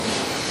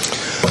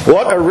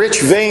What a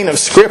rich vein of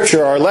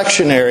Scripture our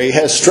lectionary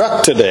has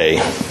struck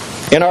today.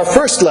 In our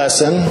first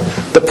lesson,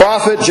 the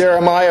prophet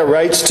Jeremiah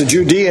writes to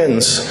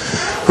Judeans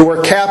who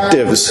were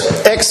captives,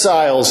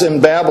 exiles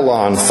in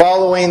Babylon,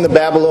 following the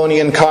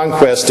Babylonian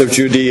conquest of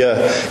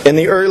Judea in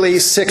the early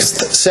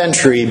 6th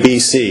century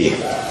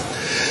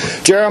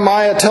BC.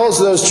 Jeremiah tells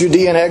those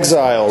Judean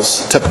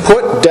exiles to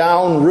put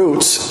down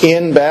roots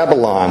in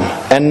Babylon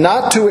and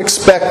not to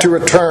expect to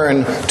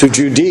return to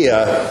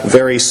Judea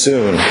very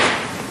soon.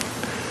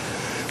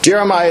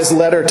 Jeremiah's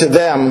letter to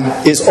them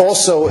is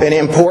also an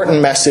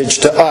important message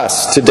to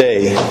us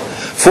today.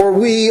 For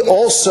we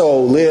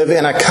also live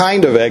in a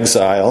kind of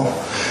exile.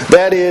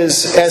 That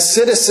is, as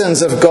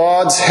citizens of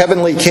God's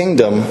heavenly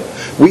kingdom,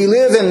 we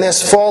live in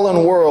this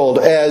fallen world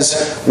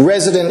as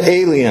resident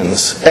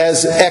aliens,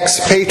 as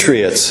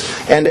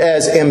expatriates, and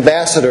as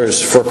ambassadors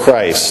for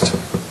Christ.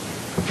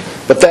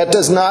 But that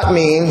does not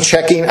mean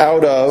checking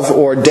out of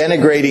or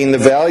denigrating the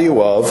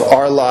value of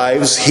our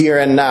lives here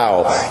and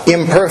now,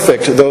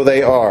 imperfect though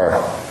they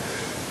are.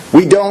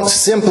 We don't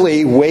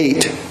simply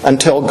wait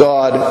until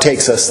God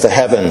takes us to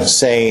heaven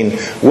saying,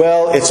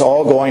 well, it's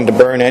all going to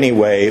burn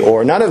anyway,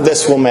 or none of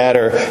this will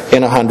matter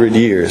in 100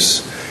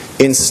 years.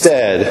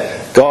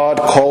 Instead, God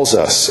calls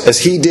us, as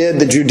He did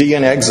the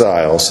Judean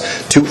exiles,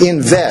 to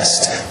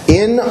invest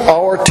in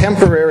our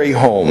temporary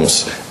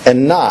homes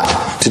and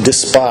not to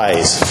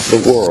despise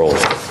the world.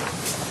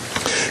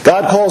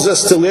 God calls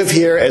us to live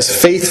here as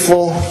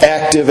faithful,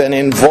 active, and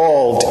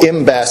involved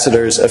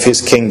ambassadors of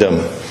His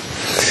kingdom.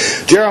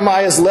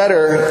 Jeremiah's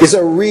letter is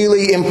a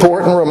really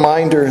important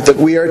reminder that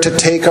we are to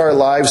take our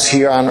lives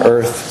here on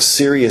earth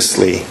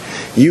seriously,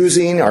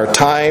 using our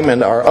time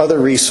and our other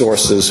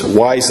resources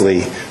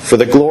wisely for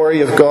the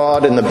glory of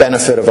God and the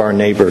benefit of our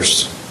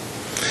neighbors.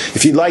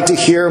 If you'd like to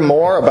hear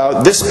more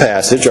about this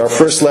passage, our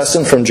first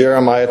lesson from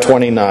Jeremiah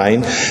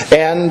 29,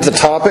 and the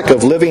topic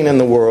of living in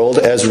the world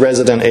as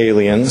resident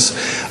aliens,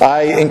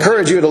 I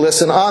encourage you to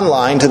listen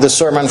online to the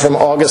sermon from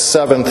August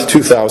 7th,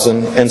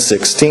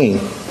 2016.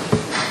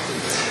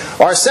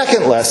 Our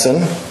second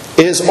lesson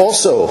is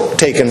also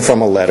taken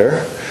from a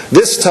letter.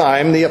 This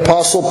time, the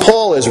Apostle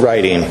Paul is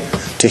writing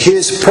to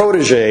his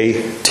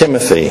protege,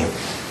 Timothy.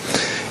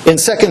 In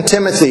 2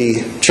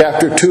 Timothy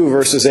chapter 2,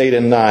 verses 8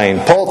 and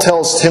 9, Paul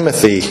tells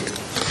Timothy,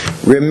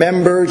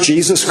 "Remember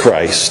Jesus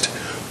Christ,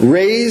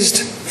 raised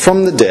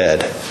from the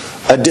dead,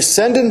 a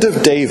descendant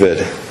of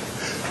David.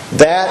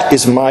 That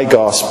is my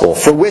gospel,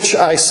 for which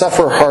I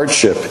suffer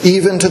hardship,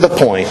 even to the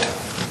point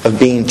of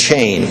being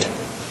chained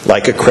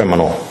like a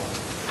criminal."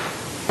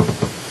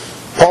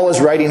 Paul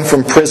is writing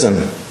from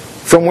prison,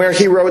 from where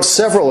he wrote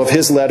several of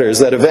his letters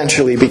that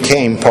eventually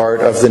became part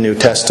of the New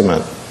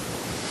Testament.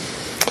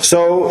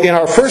 So, in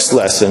our first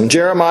lesson,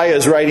 Jeremiah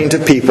is writing to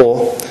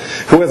people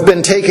who have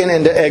been taken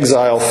into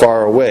exile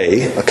far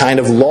away, a kind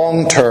of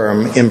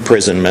long-term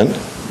imprisonment.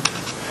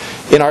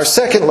 In our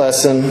second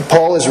lesson,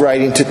 Paul is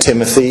writing to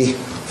Timothy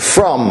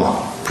from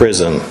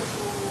prison.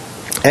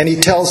 And he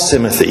tells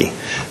Timothy,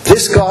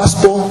 this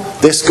gospel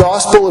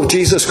of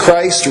Jesus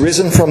Christ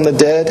risen from the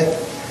dead,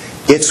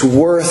 it's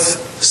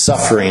worth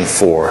suffering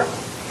for.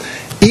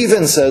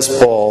 Even, says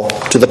Paul,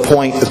 to the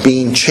point of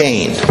being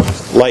chained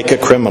like a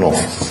criminal.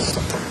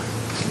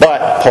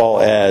 But,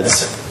 Paul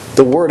adds,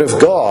 the Word of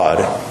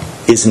God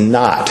is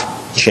not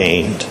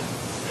chained.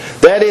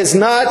 That is,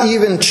 not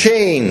even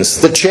chains,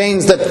 the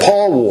chains that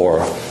Paul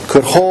wore,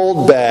 could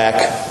hold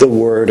back the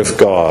Word of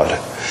God.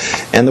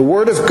 And the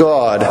Word of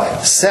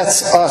God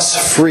sets us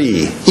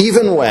free,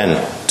 even when,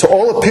 to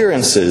all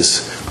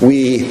appearances,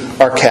 we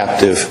are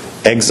captive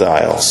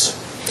exiles.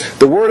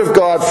 The Word of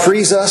God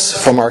frees us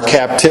from our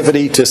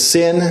captivity to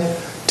sin,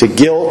 to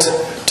guilt,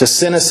 to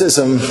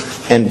cynicism,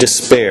 and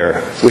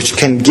despair, which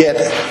can get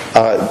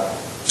a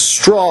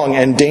strong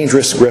and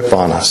dangerous grip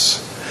on us.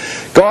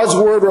 God's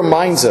Word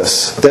reminds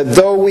us that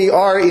though we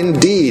are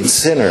indeed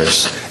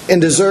sinners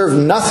and deserve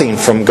nothing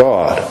from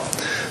God,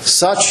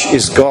 such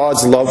is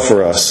God's love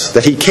for us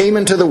that He came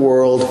into the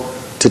world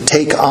to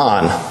take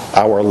on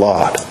our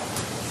lot.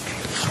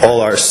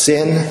 All our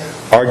sin,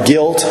 our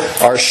guilt,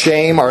 our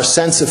shame, our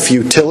sense of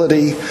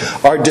futility,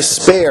 our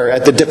despair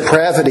at the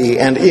depravity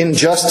and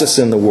injustice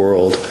in the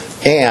world,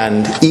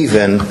 and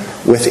even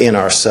within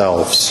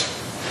ourselves.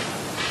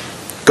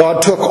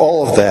 God took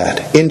all of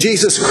that. In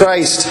Jesus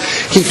Christ,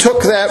 He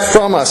took that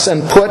from us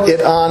and put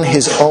it on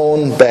His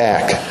own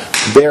back,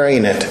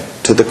 bearing it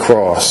to the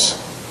cross.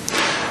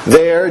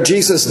 There,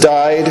 Jesus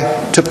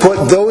died to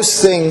put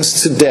those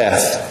things to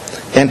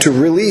death and to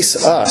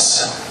release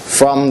us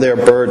from their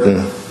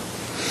burden.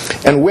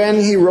 And when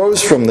He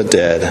rose from the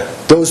dead,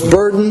 those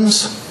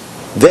burdens,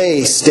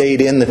 they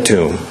stayed in the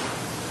tomb.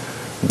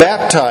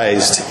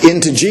 Baptized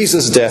into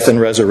Jesus' death and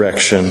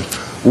resurrection,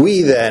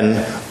 we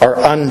then are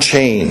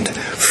unchained,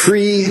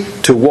 free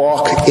to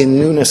walk in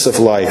newness of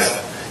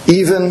life,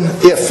 even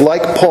if,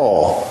 like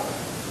Paul,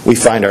 we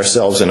find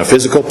ourselves in a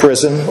physical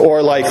prison,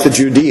 or like the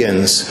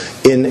Judeans,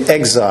 in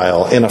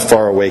exile in a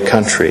faraway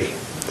country.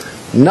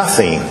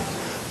 Nothing,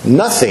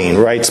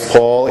 writes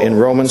Paul in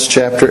Romans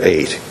chapter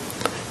 8,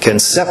 can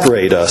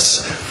separate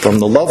us from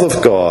the love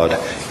of God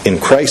in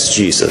Christ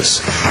Jesus,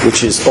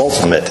 which is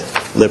ultimate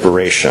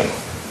liberation.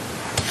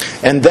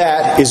 And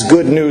that is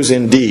good news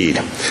indeed,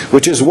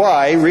 which is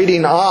why,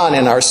 reading on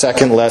in our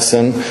second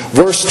lesson,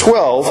 verse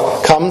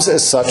 12 comes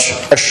as such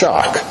a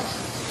shock.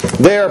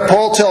 There,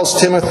 Paul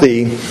tells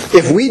Timothy,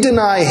 if we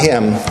deny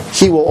him,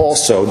 he will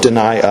also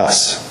deny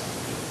us.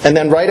 And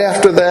then right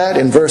after that,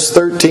 in verse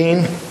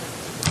 13,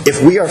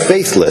 if we are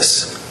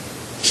faithless,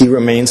 he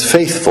remains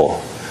faithful,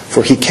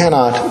 for he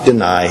cannot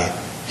deny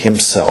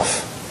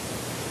himself.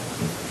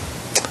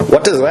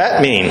 What does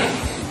that mean?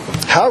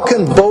 How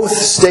can both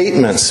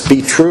statements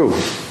be true?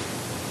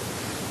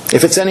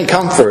 If it's any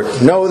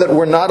comfort, know that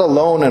we're not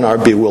alone in our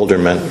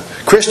bewilderment.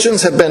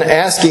 Christians have been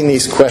asking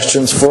these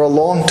questions for a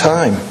long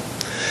time.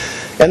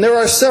 And there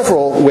are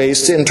several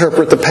ways to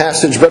interpret the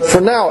passage, but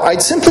for now,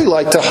 I'd simply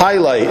like to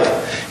highlight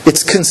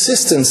its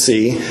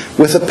consistency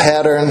with a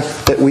pattern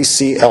that we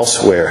see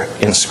elsewhere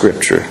in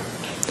Scripture.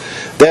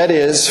 That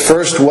is,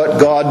 first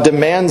what God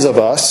demands of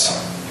us,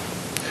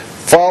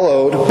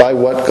 followed by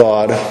what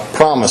God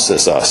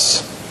promises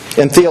us.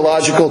 In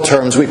theological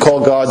terms, we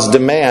call God's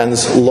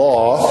demands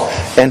law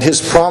and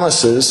His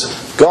promises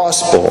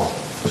gospel.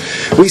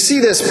 We see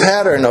this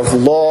pattern of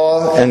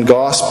law and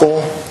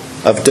gospel,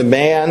 of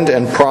demand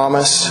and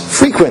promise,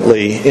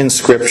 frequently in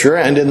Scripture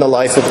and in the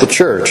life of the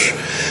church,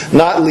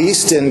 not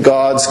least in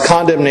God's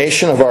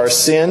condemnation of our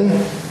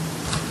sin,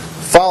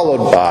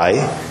 followed by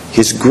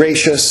His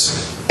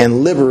gracious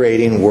and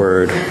liberating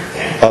word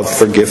of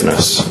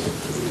forgiveness.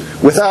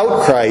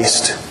 Without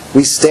Christ,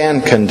 we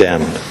stand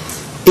condemned.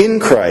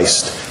 In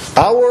Christ,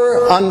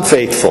 our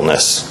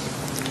unfaithfulness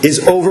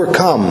is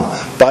overcome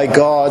by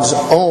God's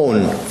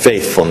own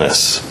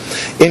faithfulness.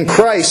 In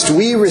Christ,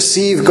 we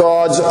receive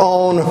God's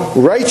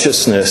own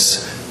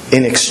righteousness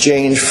in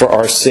exchange for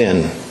our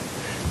sin.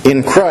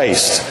 In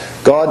Christ,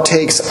 God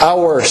takes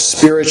our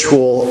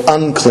spiritual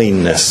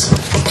uncleanness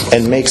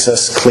and makes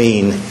us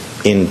clean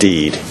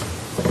indeed.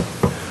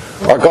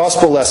 Our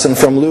gospel lesson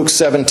from Luke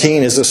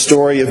 17 is a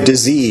story of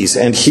disease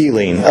and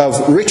healing,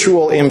 of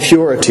ritual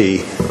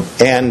impurity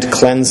and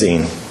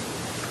cleansing.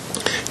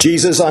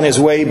 Jesus, on his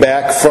way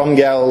back from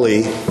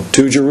Galilee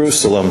to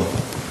Jerusalem,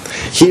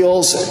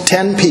 heals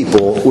 10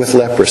 people with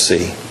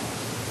leprosy,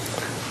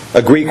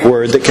 a Greek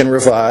word that can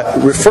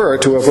refer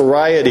to a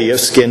variety of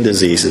skin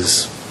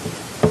diseases.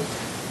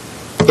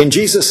 In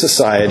Jesus'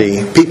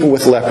 society, people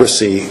with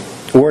leprosy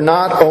were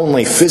not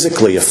only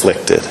physically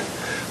afflicted,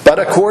 but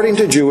according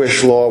to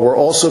Jewish law were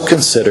also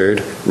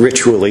considered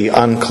ritually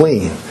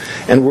unclean,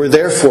 and were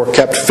therefore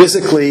kept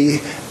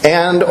physically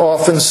and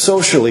often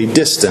socially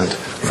distant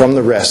from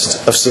the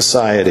rest of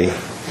society.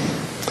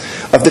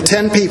 Of the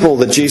 10 people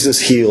that Jesus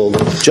healed,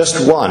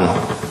 just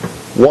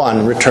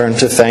one returned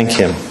to thank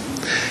him.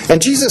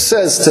 And Jesus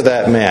says to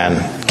that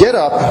man, "Get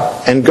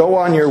up and go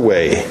on your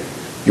way.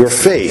 Your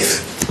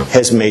faith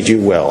has made you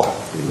well."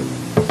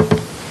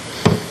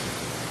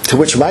 To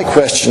which my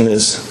question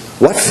is,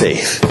 what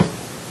faith?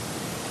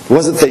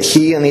 Was it that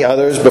he and the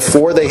others,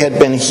 before they had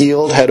been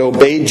healed, had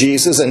obeyed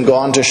Jesus and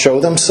gone to show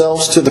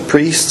themselves to the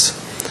priests?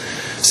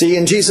 See,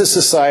 in Jesus'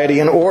 society,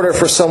 in order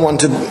for someone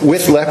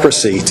with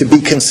leprosy to be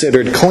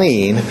considered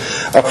clean,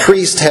 a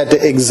priest had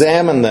to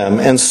examine them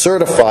and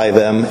certify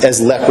them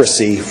as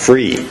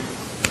leprosy-free.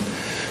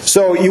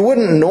 So you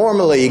wouldn't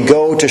normally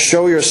go to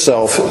show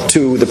yourself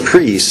to the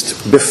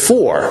priest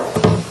before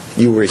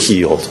you were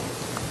healed.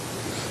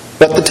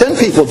 But the 10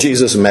 people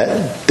Jesus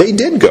met, they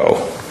did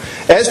go,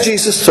 as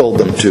Jesus told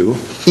them to,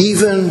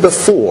 even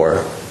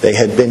before they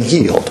had been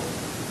healed.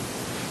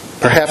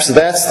 Perhaps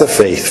that's the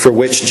faith for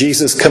which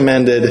Jesus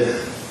commended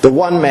the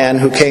one man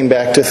who came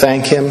back to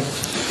thank him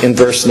in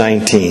verse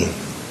 19.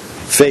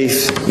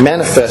 Faith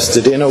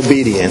manifested in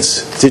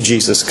obedience to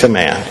Jesus'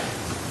 command.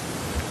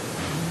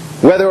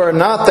 Whether or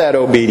not that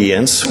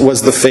obedience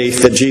was the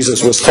faith that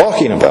Jesus was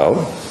talking about,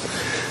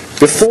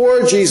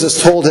 before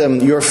Jesus told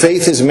him, "Your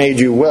faith has made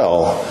you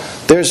well,"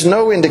 there's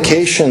no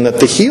indication that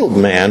the healed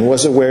man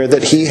was aware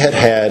that he had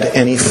had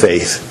any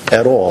faith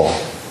at all.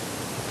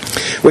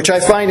 Which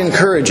I find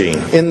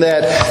encouraging, in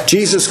that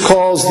Jesus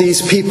calls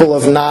these people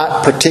of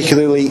not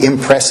particularly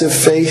impressive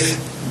faith.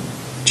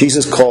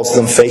 Jesus calls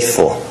them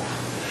faithful.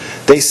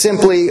 They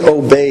simply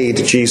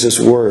obeyed Jesus'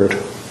 word.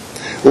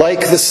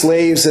 Like the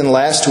slaves in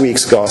last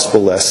week's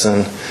gospel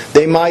lesson,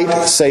 they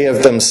might say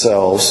of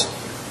themselves,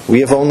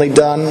 "We have only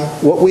done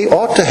what we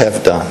ought to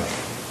have done."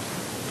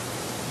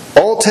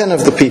 All 10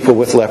 of the people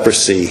with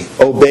leprosy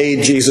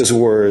obeyed Jesus'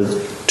 word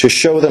to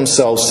show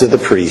themselves to the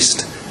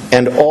priest,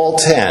 and all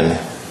 10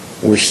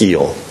 were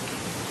healed.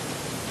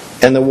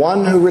 And the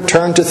one who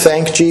returned to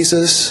thank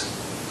Jesus,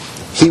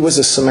 he was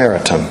a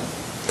Samaritan.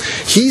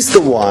 He's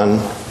the one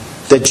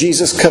that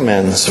Jesus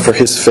commends for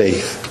his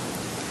faith.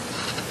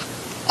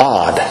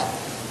 Odd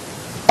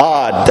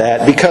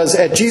that, because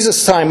at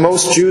Jesus' time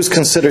most Jews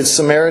considered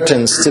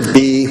Samaritans to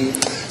be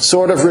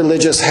sort of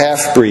religious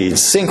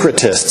half-breeds,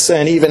 syncretists,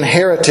 and even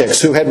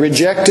heretics who had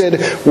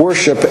rejected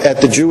worship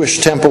at the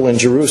Jewish temple in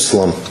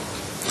Jerusalem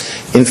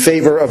in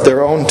favor of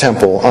their own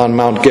temple on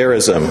Mount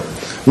Gerizim,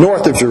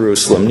 north of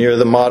Jerusalem, near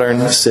the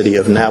modern city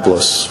of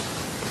Nablus.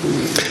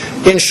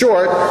 In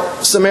short,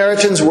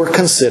 Samaritans were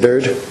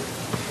considered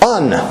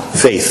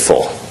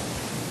unfaithful.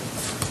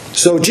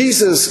 So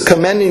Jesus,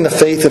 commending the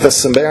faith of a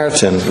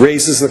Samaritan,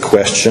 raises the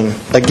question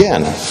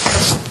again.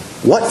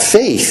 What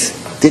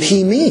faith did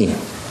he mean?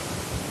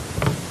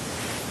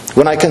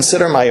 When I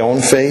consider my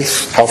own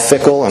faith, how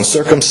fickle and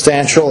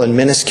circumstantial and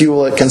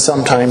minuscule it can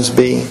sometimes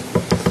be,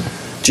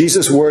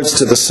 Jesus' words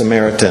to the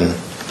Samaritan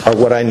are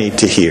what I need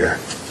to hear.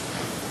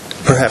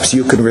 Perhaps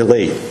you can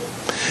relate.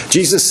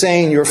 Jesus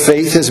saying, "Your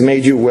faith has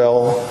made you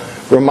well,"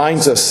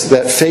 reminds us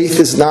that faith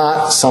is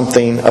not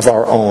something of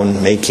our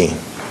own making,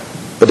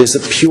 but is a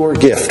pure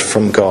gift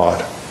from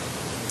God.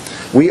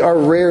 We are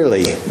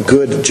rarely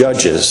good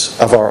judges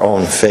of our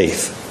own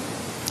faith,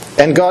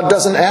 and God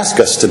doesn't ask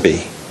us to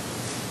be.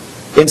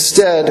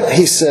 Instead,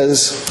 he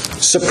says,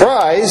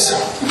 "Surprise,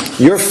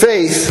 your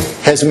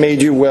faith has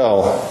made you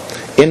well.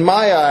 In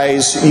my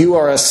eyes, you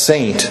are a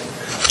saint,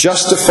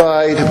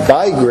 justified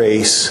by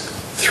grace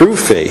through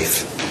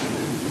faith.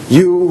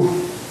 You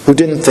who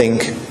didn't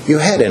think you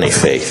had any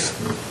faith."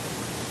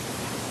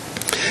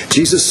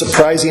 Jesus'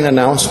 surprising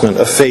announcement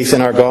of faith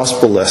in our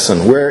gospel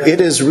lesson, where it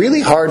is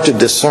really hard to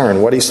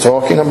discern what he's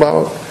talking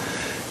about,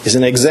 is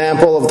an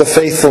example of the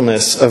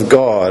faithfulness of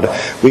God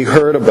we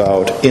heard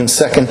about in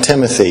 2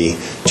 Timothy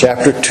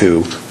chapter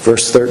 2,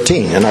 verse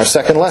 13, in our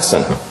second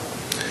lesson,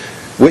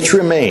 which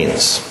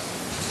remains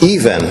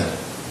even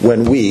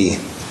when we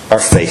are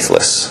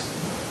faithless.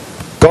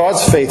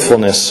 God's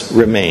faithfulness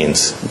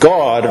remains.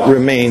 God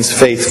remains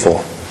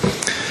faithful.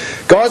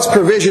 God's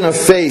provision of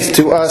faith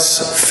to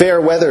us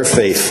fair-weather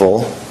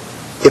faithful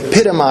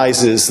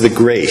epitomizes the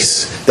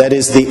grace, that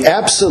is, the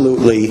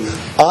absolutely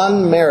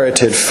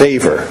unmerited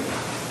favor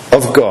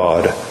of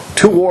God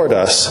toward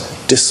us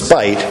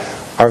despite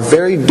our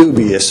very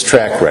dubious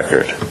track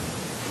record.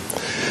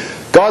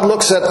 God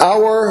looks at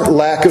our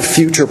lack of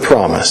future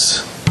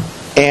promise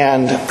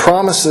and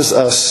promises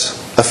us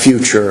a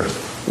future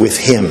with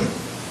Him.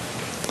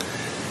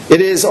 It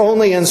is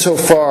only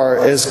insofar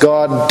as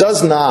God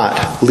does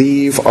not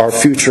leave our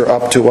future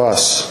up to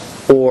us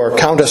or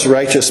count us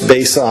righteous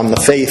based on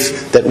the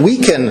faith that we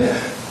can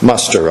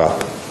muster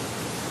up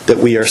that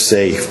we are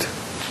saved.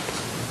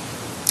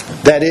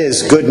 That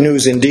is good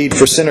news indeed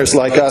for sinners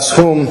like us,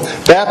 whom,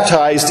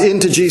 baptized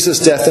into Jesus'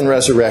 death and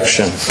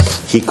resurrection,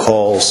 he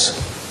calls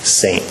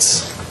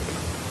saints.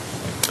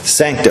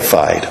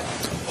 Sanctified,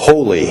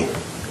 holy.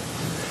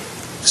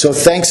 So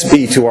thanks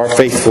be to our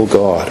faithful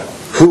God,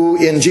 who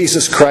in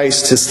Jesus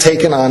Christ has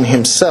taken on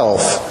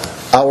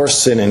himself our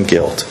sin and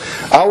guilt,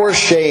 our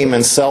shame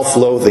and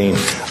self-loathing,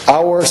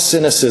 our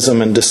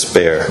cynicism and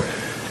despair,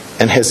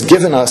 and has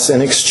given us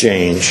in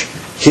exchange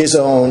his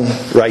own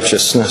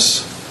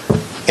righteousness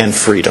and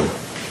freedom.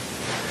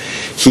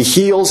 He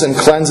heals and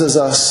cleanses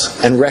us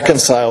and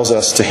reconciles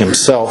us to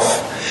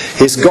himself.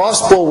 His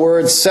gospel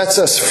word sets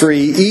us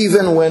free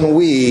even when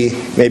we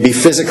may be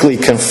physically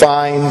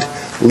confined,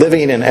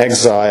 living in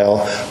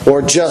exile,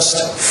 or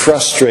just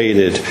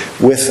frustrated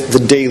with the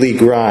daily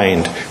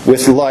grind,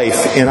 with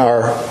life in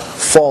our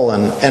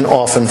fallen and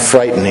often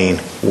frightening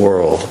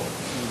world.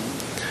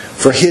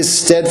 For his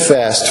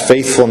steadfast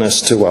faithfulness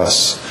to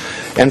us,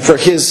 and for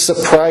his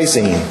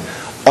surprising,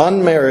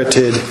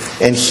 unmerited,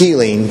 and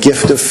healing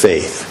gift of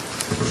faith,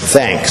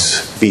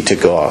 thanks be to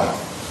God.